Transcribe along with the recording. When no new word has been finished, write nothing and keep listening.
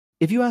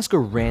If you ask a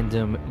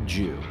random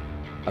Jew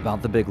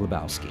about the Big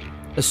Lebowski,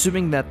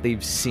 assuming that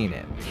they've seen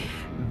it,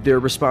 their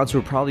response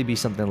would probably be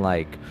something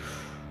like,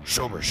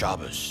 Shomer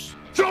Shabbos.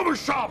 Shomer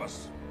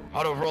Shabbos!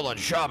 I don't roll on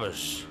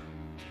Shabbos.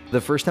 The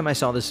first time I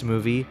saw this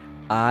movie,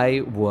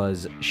 I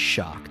was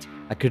shocked.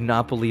 I could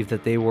not believe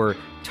that they were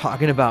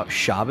talking about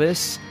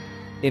Shabbos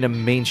in a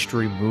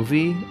mainstream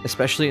movie,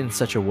 especially in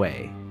such a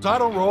way. I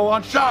don't roll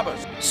on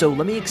Shabbos. So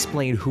let me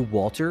explain who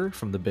Walter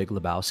from the Big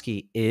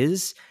Lebowski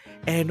is,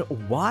 and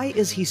why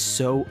is he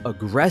so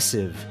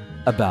aggressive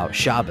about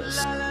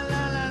Shabbos.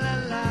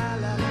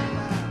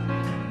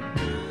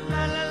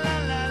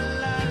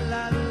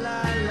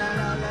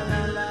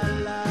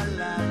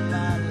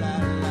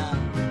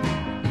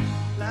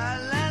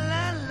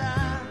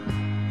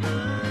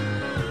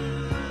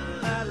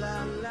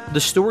 The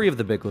story of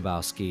the Big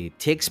Lebowski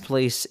takes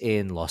place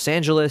in Los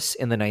Angeles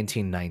in the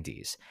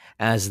 1990s,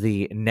 as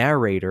the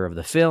narrator of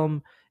the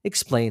film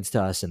explains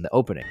to us in the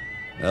opening.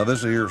 Now,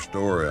 this here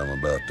story I'm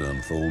about to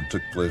unfold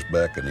took place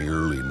back in the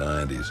early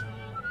 90s,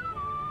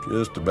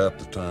 just about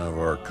the time of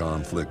our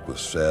conflict with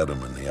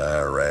Saddam and the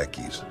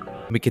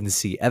Iraqis. We can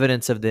see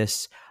evidence of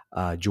this.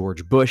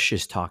 George Bush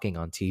is talking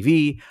on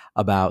TV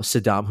about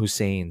Saddam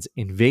Hussein's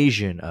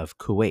invasion of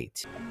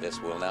Kuwait. This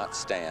will not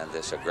stand,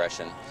 this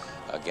aggression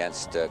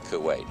against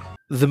Kuwait.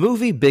 The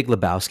movie Big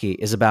Lebowski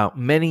is about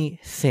many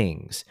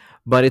things,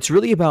 but it's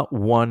really about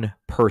one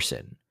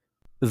person,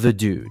 the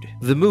dude.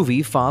 The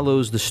movie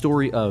follows the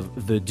story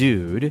of the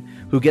dude,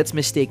 who gets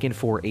mistaken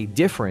for a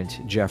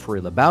different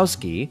Jeffrey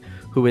Lebowski,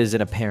 who is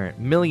an apparent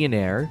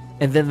millionaire,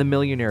 and then the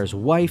millionaire's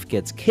wife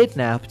gets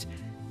kidnapped,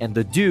 and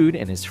the dude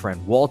and his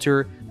friend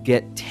Walter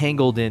get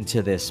tangled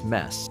into this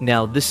mess.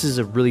 Now, this is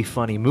a really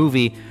funny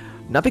movie,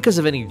 not because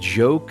of any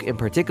joke in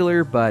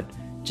particular, but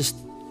just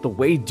the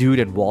way dude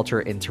and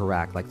Walter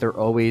interact. Like, they're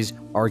always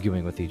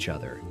arguing with each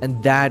other.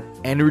 And that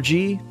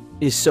energy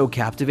is so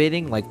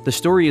captivating. Like, the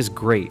story is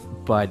great,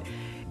 but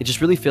it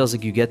just really feels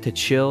like you get to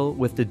chill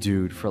with the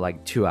dude for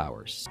like 2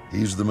 hours.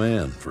 He's the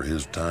man for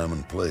his time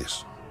and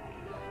place.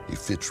 He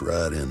fits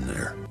right in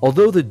there.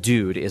 Although the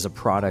dude is a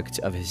product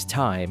of his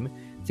time,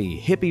 the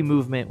hippie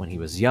movement when he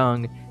was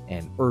young,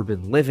 and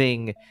urban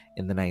living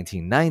in the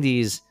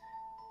 1990s,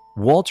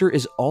 Walter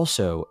is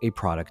also a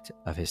product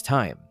of his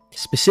time.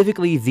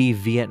 Specifically the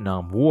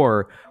Vietnam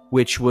War,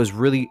 which was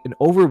really an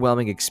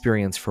overwhelming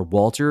experience for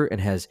Walter and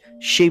has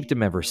shaped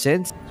him ever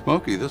since.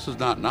 Smokey, this is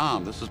not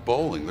Nam, this is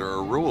bowling. There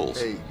are rules.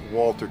 Hey,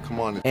 Walter, come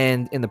on.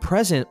 And in the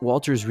present,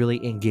 Walter's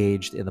really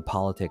engaged in the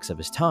politics of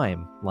his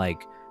time,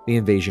 like the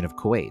invasion of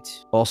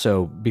Kuwait.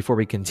 Also, before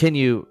we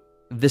continue,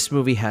 this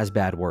movie has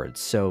bad words,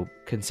 so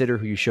consider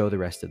who you show the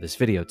rest of this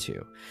video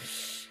to.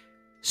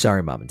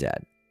 Sorry, Mom and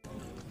Dad.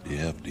 You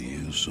have to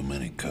use so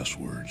many cuss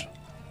words.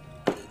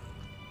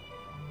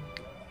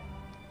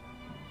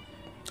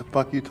 What the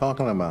fuck are you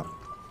talking about?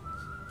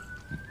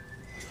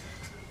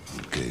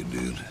 Okay,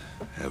 dude.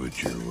 Have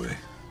it your way.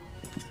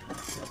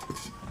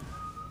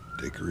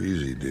 Take her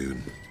easy,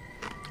 dude.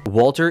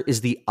 Walter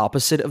is the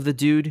opposite of the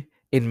dude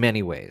in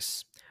many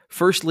ways.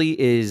 Firstly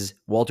is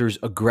Walter's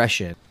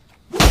aggression,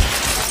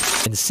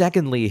 and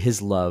secondly, his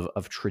love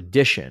of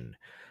tradition.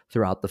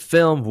 Throughout the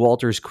film,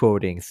 Walter's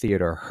quoting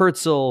Theodore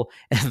Herzl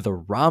and the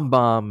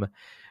Rambam.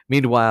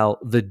 Meanwhile,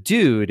 the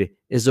dude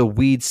is a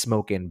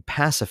weed-smoking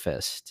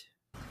pacifist.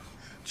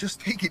 Just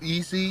take it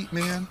easy,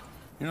 man.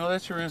 You know,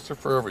 that's your answer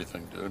for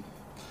everything, dude.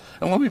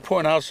 And let me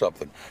point out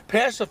something.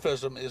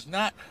 Pacifism is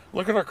not,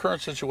 look at our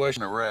current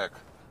situation in Iraq.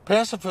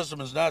 Pacifism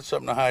is not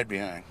something to hide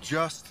behind.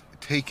 Just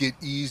take it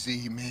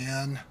easy,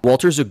 man.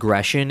 Walter's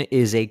aggression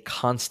is a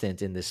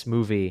constant in this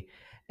movie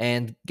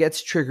and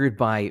gets triggered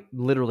by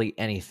literally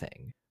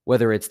anything.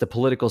 Whether it's the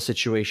political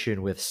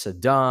situation with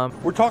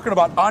Saddam. We're talking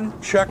about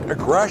unchecked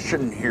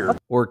aggression here.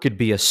 Or it could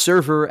be a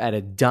server at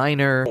a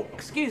diner.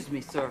 Excuse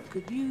me, sir.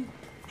 Could you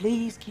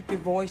please keep your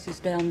voices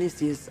down?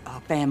 This is a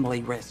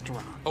family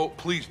restaurant. Oh,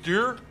 please,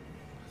 dear.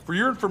 For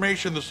your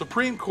information, the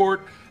Supreme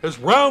Court has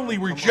roundly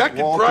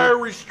rejected Walter, prior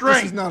restraint.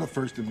 This is not a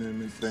First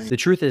Amendment thing. The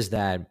truth is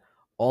that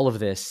all of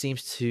this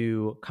seems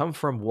to come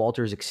from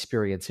Walter's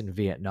experience in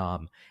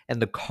Vietnam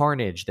and the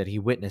carnage that he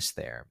witnessed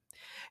there.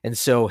 And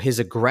so his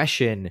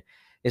aggression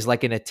is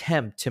like an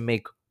attempt to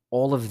make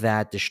all of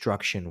that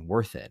destruction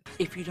worth it.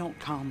 If you don't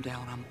calm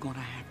down, I'm gonna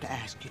have to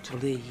ask you to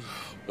leave.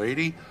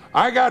 Lady,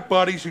 I got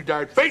buddies who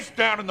died face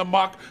down in the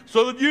muck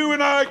so that you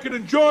and I can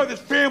enjoy this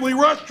family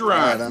All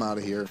restaurant. right, I'm out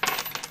of here.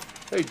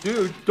 Hey,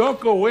 dude, don't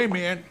go away,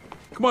 man.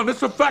 Come on,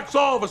 this affects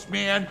all of us,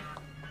 man.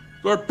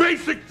 Our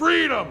basic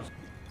freedoms.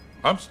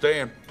 I'm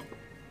staying.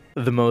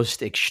 The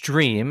most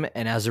extreme,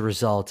 and as a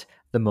result,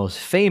 the most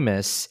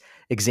famous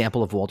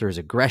example of Walter's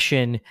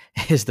aggression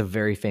is the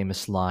very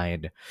famous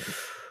line,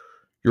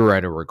 "You're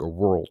entering a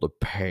world of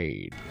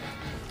pain."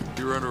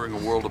 You're entering a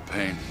world of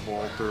pain.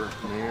 Walter,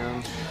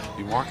 man.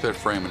 You mark that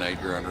frame and 8,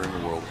 you're entering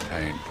a world of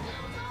pain.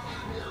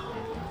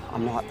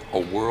 I'm not. A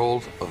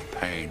world of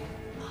pain.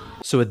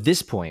 So at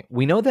this point,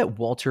 we know that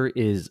Walter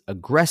is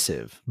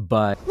aggressive,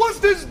 but What's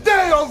this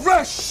day of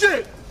rest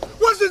shit?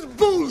 What's this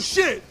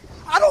bullshit?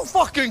 I don't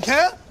fucking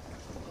care.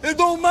 It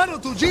don't matter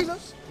to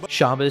Jesus.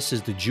 Shabbos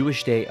is the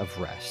Jewish day of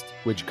rest,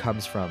 which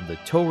comes from the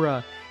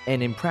Torah,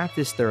 and in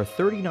practice there are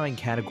 39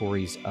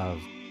 categories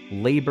of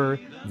labor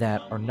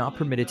that are not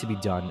permitted to be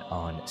done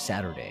on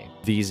Saturday.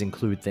 These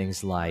include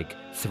things like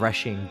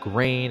threshing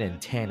grain and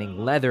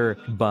tanning leather,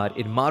 but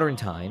in modern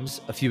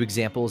times, a few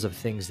examples of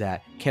things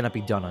that cannot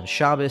be done on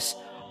Shabbos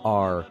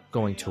are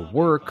going to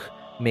work,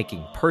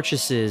 making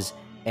purchases,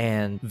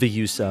 and the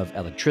use of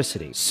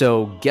electricity.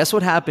 So guess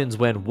what happens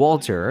when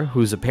Walter,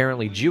 who's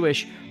apparently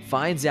Jewish,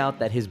 finds out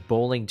that his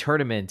bowling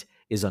tournament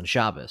is on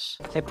Shabbos?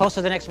 They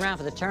posted the next round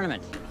for the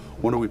tournament.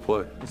 When do we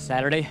play? It's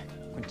Saturday.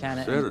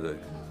 Quintana. Saturday.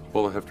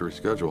 Well, I have to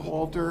reschedule.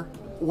 Walter,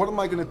 what am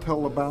I going to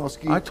tell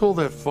Lebowski? I told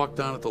that fuck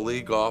down at the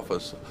league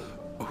office.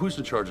 Who's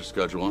in charge of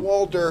scheduling?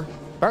 Walter.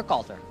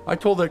 Burkhalter. I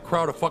told that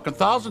crowd a fucking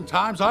 1,000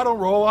 times I don't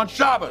roll on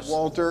Shabbos.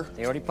 Walter.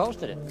 They already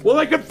posted it. Well,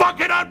 they can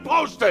fucking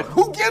unpost it!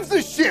 Who gives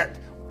a shit?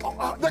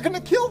 They're going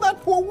to kill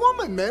that poor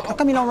woman, man. How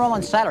come you don't roll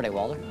on Saturday,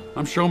 Walter?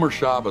 I'm Shomer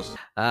Shabbos.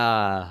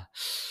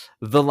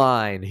 The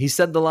line. He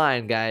said the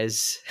line,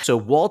 guys. So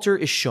Walter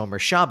is Shomer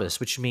Shabbos,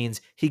 which means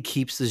he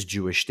keeps this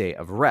Jewish day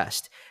of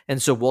rest.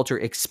 And so Walter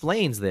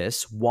explains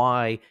this,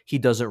 why he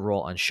doesn't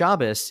roll on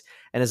Shabbos.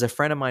 And as a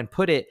friend of mine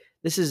put it,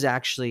 this is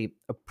actually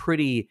a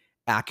pretty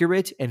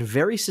accurate and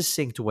very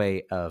succinct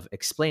way of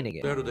explaining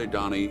it. Saturday,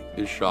 Donnie,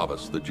 is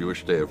Shabbos, the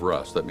Jewish day of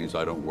rest. That means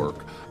I don't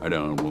work. I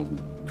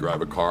don't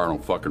drive a car. I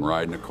don't fucking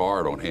ride in a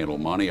car. I don't handle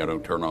money. I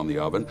don't turn on the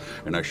oven.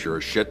 And I sure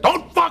as shit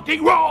don't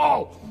fucking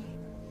roll!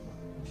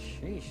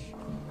 Sheesh.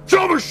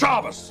 Shomer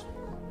Shabbos!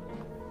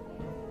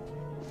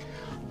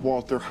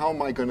 Walter, how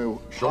am I going to...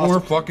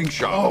 Shomer fucking Oh,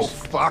 Shabbos.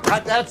 fuck.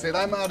 That's it.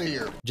 I'm out of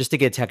here. Just to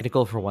get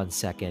technical for 1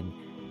 second,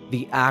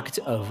 the act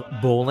of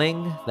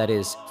bowling, that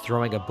is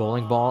throwing a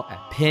bowling ball at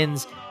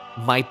pins,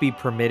 might be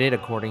permitted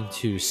according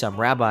to some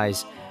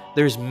rabbis.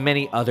 There's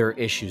many other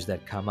issues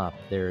that come up.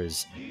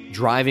 There's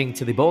driving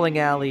to the bowling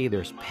alley,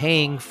 there's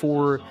paying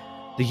for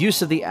the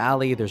use of the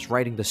alley, there's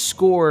writing the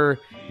score,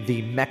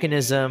 the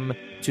mechanism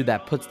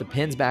that puts the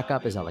pins back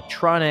up is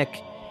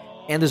electronic,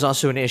 and there's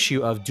also an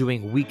issue of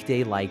doing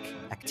weekday-like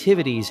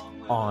activities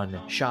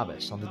on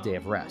Shabbos, on the day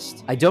of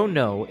rest. I don't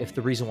know if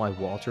the reason why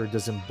Walter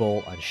doesn't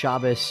bowl on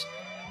Shabbos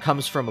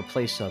comes from a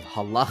place of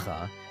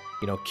halacha,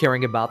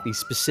 caring about the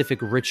specific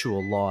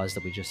ritual laws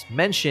that we just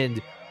mentioned,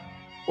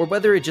 or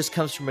whether it just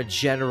comes from a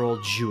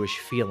general Jewish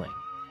feeling.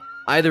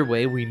 Either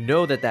way, we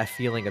know that that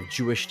feeling of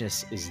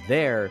Jewishness is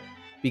there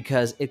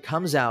because it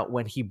comes out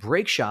when he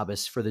breaks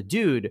Shabbos for the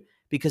dude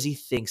because he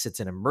thinks it's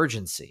an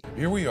emergency.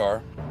 Here we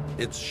are.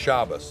 It's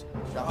Shabbos,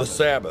 the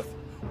Sabbath,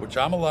 which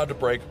I'm allowed to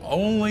break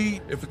only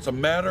if it's a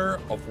matter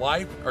of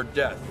life or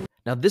death.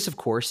 Now, this, of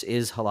course,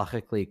 is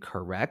halachically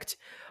correct,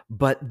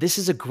 but this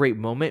is a great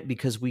moment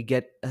because we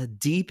get a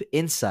deep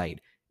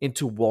insight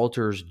into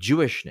Walter's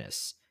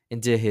Jewishness,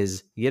 into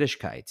his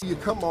Yiddishkeit. You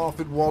come off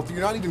it, Walter.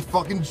 You're not even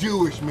fucking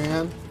Jewish,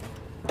 man.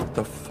 What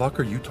the fuck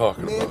are you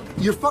talking Man, about?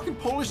 you're fucking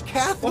Polish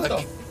Catholic.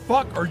 What the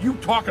fuck are you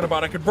talking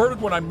about? I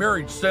converted when I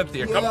married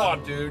Cynthia. Come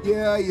on, dude.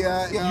 Yeah.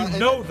 You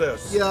know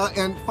this. Yeah,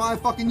 and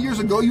 5 fucking years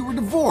ago, you were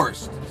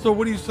divorced. So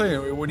what are you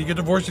saying? When you get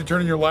divorced, you turn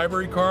in your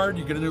library card,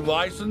 you get a new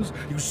license,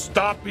 you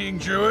stop being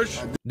Jewish?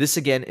 This,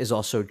 again, is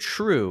also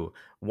true.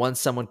 Once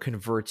someone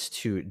converts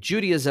to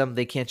Judaism,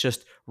 they can't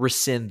just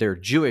rescind their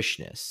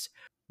Jewishness.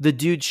 The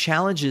dude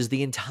challenges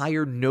the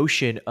entire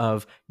notion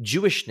of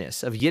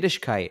Jewishness, of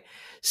Yiddishkeit,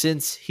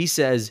 since he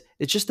says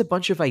it's just a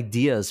bunch of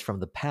ideas from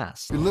the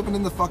past. You're living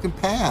in the fucking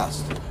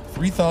past.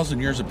 3,000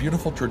 years of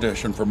beautiful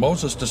tradition from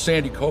Moses to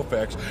Sandy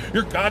Koufax.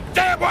 You're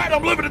goddamn right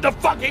I'm living in the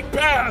fucking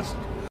past!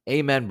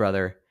 Amen,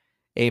 brother.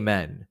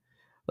 Amen.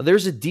 But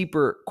there's a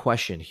deeper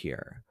question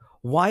here.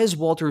 Why is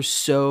Walter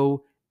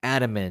so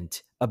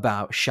adamant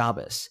about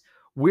Shabbos?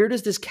 Where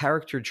does this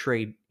character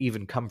trait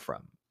even come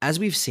from? As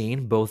we've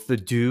seen, both the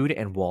dude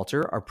and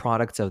Walter are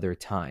products of their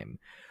time,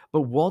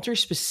 but Walter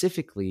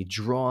specifically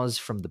draws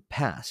from the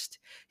past.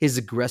 His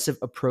aggressive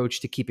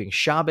approach to keeping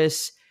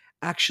Shabbos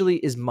actually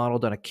is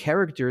modeled on a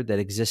character that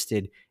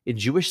existed in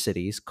Jewish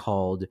cities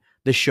called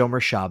the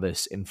Shomer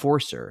Shabbos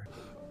enforcer.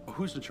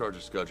 Who's in charge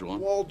of scheduling?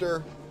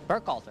 Walter.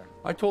 Burkhalter.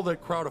 I told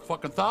that crowd a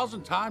fucking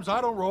 1,000 times I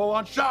don't roll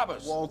on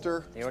Shabbos.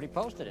 Walter. They already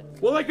posted it.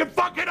 Well, they can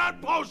fucking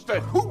unpost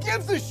it! Who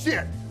gives a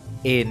shit?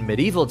 In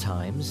medieval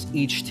times,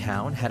 each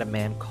town had a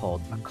man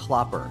called a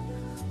klopper,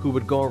 who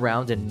would go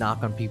around and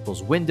knock on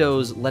people's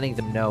windows, letting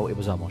them know it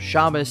was almost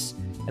Shabbos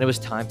and it was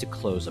time to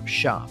close up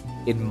shop.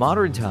 In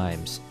modern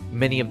times,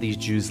 many of these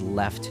Jews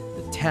left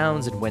the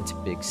towns and went to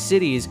big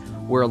cities,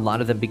 where a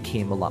lot of them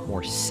became a lot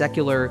more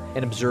secular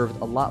and observed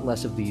a lot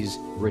less of these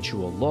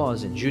ritual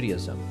laws in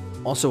Judaism.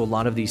 Also, a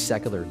lot of these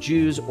secular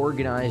Jews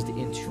organized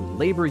into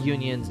labor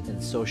unions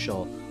and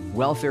social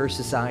welfare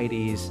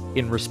societies.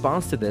 In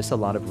response to this, a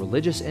lot of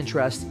religious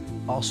interests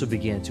also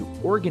began to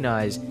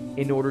organize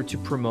in order to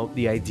promote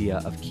the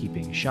idea of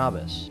keeping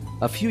Shabbos.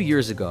 A few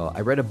years ago, I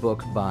read a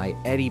book by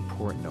Eddy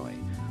Portnoy,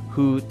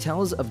 who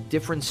tells of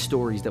different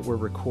stories that were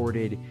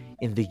recorded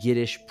in the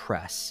Yiddish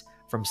press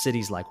from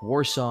cities like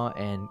Warsaw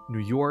and New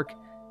York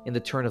in the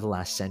turn of the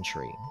last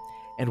century.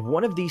 And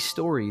one of these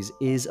stories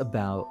is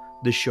about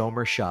the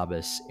Shomer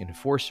Shabbos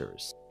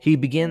enforcers. He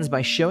begins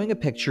by showing a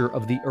picture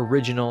of the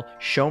original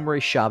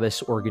Shomer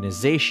Shabbos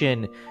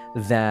organization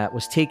that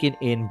was taken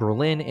in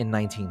Berlin in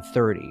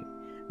 1930.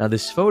 Now,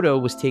 this photo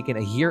was taken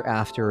a year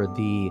after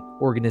the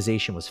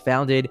organization was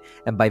founded,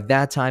 and by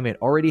that time it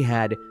already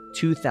had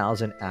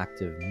 2,000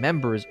 active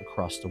members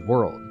across the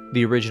world.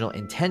 The original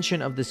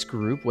intention of this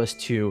group was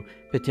to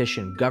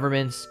petition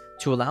governments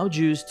to allow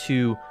Jews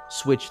to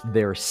switch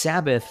their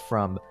Sabbath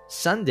from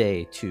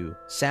Sunday to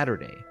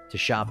Saturday to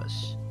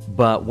Shabbos.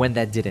 But when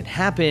that didn't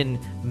happen,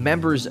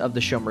 members of the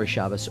Shomer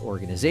Shabbos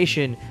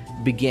organization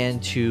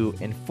began to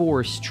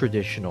enforce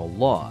traditional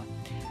law.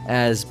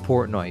 As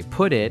Portnoy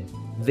put it,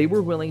 they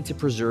were willing to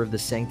preserve the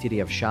sanctity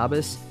of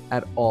Shabbos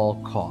at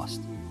all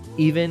cost,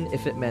 even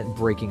if it meant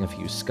breaking a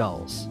few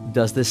skulls.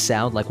 Does this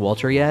sound like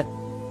Walter yet?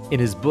 In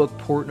his book,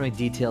 Portnoy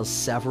details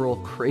several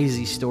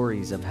crazy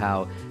stories of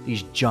how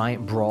these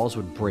giant brawls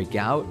would break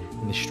out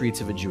in the streets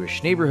of a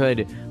Jewish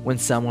neighborhood when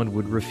someone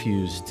would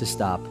refuse to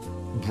stop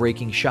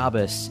breaking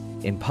Shabbos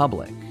in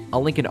public.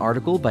 I'll link an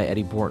article by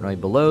Eddy Portnoy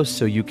below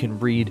so you can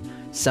read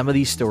some of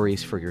these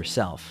stories for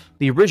yourself.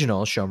 The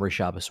original Shomer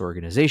Shabbos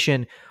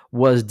organization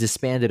was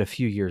disbanded a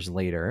few years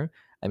later.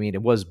 I mean,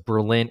 it was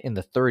Berlin in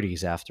the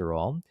 30s after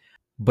all,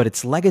 but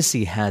its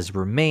legacy has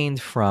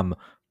remained from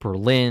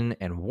Berlin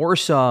and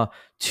Warsaw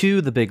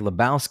to the Big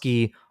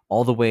Lebowski,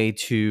 all the way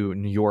to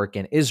New York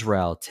and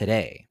Israel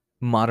today.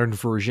 Modern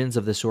versions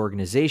of this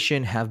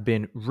organization have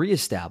been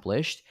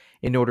reestablished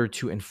in order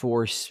to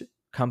enforce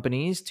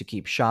companies to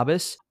keep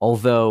Shabbos,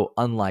 although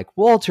unlike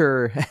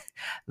Walter,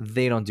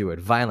 they don't do it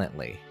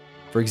violently.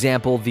 For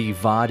example, the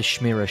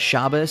Shomer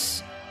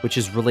Shabbos, which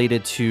is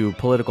related to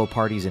political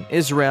parties in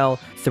Israel,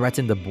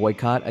 threatened a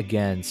boycott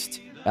against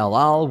El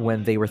Al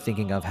when they were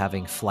thinking of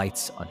having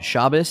flights on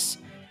Shabbos.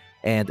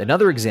 And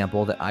another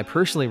example that I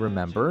personally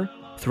remember,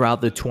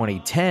 throughout the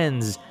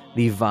 2010s,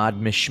 the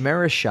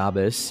Shomer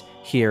Shabbos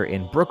here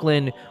in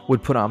Brooklyn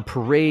would put on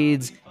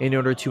parades in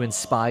order to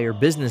inspire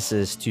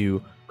businesses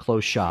to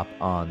close shop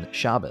on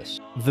Shabbos.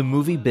 The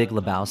movie Big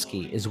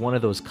Lebowski is one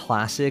of those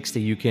classics that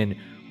you can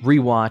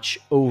rewatch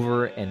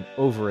over and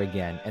over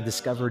again and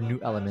discover new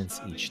elements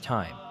each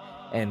time.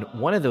 And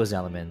one of those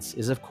elements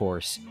is, of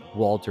course,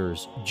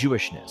 Walter's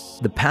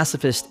Jewishness. The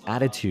pacifist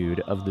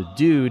attitude of the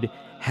dude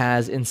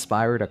has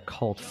inspired a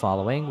cult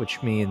following,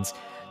 which means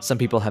some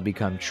people have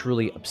become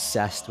truly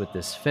obsessed with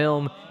this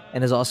film,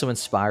 and has also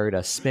inspired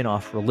a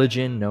spin-off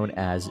religion known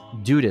as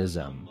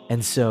Dudism.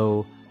 And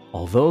so,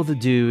 although the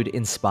dude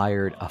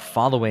inspired a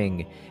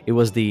following, it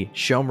was the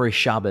Shomer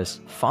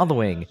Shabbos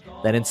following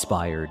that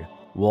inspired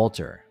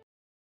Walter.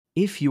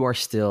 If you are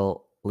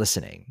still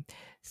listening,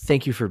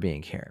 thank you for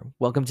being here.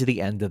 Welcome to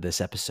the end of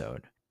this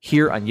episode.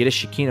 Here on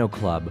Yiddish Kino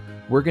Club,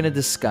 we're going to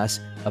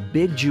discuss a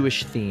big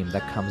Jewish theme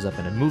that comes up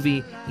in a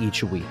movie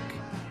each week.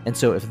 And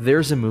so if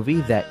there's a movie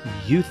that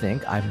you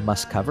think I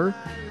must cover,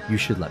 you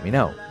should let me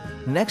know.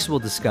 Next, we'll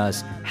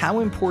discuss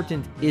how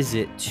important is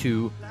it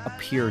to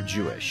appear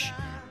Jewish,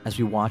 as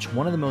we watch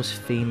one of the most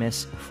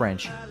famous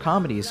French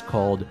comedies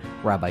called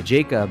Rabbi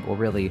Jacob, or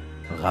really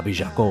Rabbi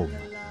Jacob.